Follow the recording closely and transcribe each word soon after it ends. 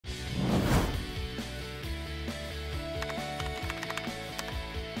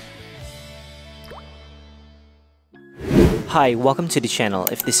Hi, welcome to the channel.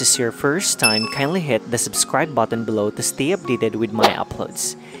 If this is your first time, kindly hit the subscribe button below to stay updated with my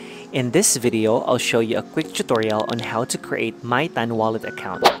uploads. In this video, I'll show you a quick tutorial on how to create MyTonWallet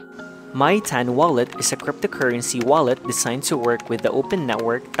account. MyTonWallet is a cryptocurrency wallet designed to work with the open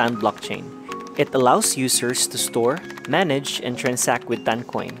network TON blockchain. It allows users to store, manage, and transact with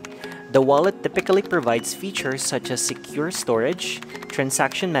TonCoin. The wallet typically provides features such as secure storage,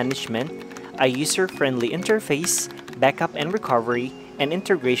 transaction management, a user-friendly interface, backup and recovery, and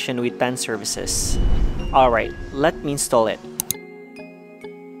integration with TON services. Alright, let me install it.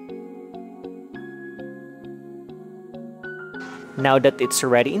 Now that it's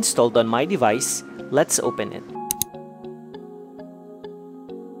already installed on my device, let's open it.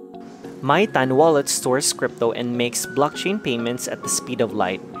 MyTonWallet stores crypto and makes blockchain payments at the speed of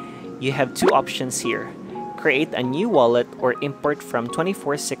light. You have two options here: create a new wallet or import from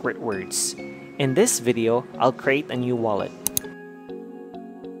 24 secret words. In this video, I'll create a new wallet.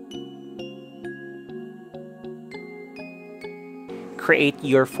 Create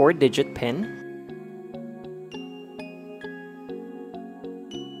your 4-digit PIN.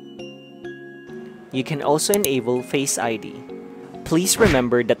 You can also enable Face ID. Please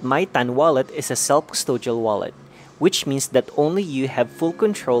remember that MyTonWallet is a self-custodial wallet, which means that only you have full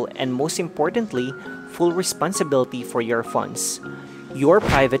control and, most importantly, full responsibility for your funds. Your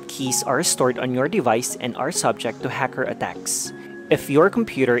private keys are stored on your device and are subject to hacker attacks. If your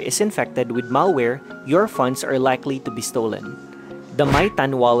computer is infected with malware, your funds are likely to be stolen. The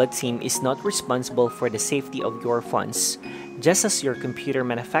MyTonWallet team is not responsible for the safety of your funds, just as your computer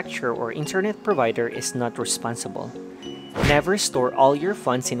manufacturer or internet provider is not responsible. Never store all your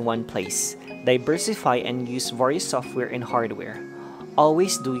funds in one place. Diversify and use various software and hardware.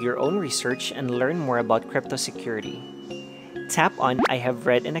 Always do your own research and learn more about crypto security. Tap on I have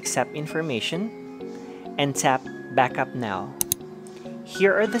read and accept information and tap Backup Now.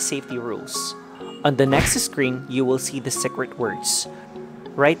 Here are the safety rules. On the next screen, you will see the secret words.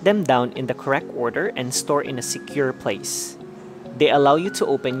 Write them down in the correct order and store in a secure place. They allow you to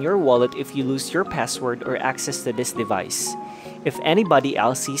open your wallet if you lose your password or access to this device. If anybody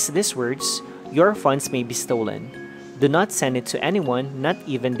else sees these words, your funds may be stolen. Do not send it to anyone, not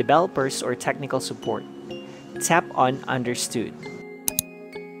even developers or technical support. Tap on Understood.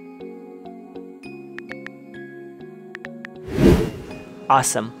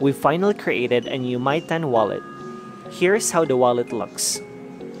 Awesome! We finally created a new MyTonWallet. Here's how the wallet looks.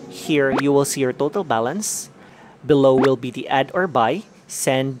 Here you will see your total balance. Below will be the add or buy,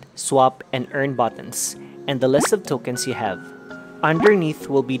 send, swap, and earn buttons, and the list of tokens you have. Underneath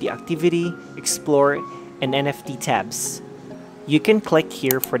will be the activity, explore, and NFT tabs. You can click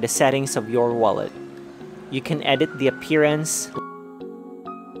here for the settings of your wallet. You can edit the appearance,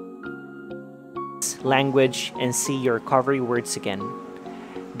 language, and see your recovery words again.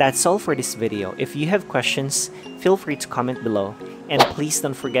 That's all for this video. If you have questions, feel free to comment below. And please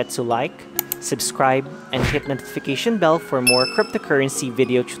don't forget to like, subscribe, and hit notification bell for more cryptocurrency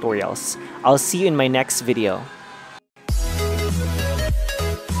video tutorials. I'll see you in my next video.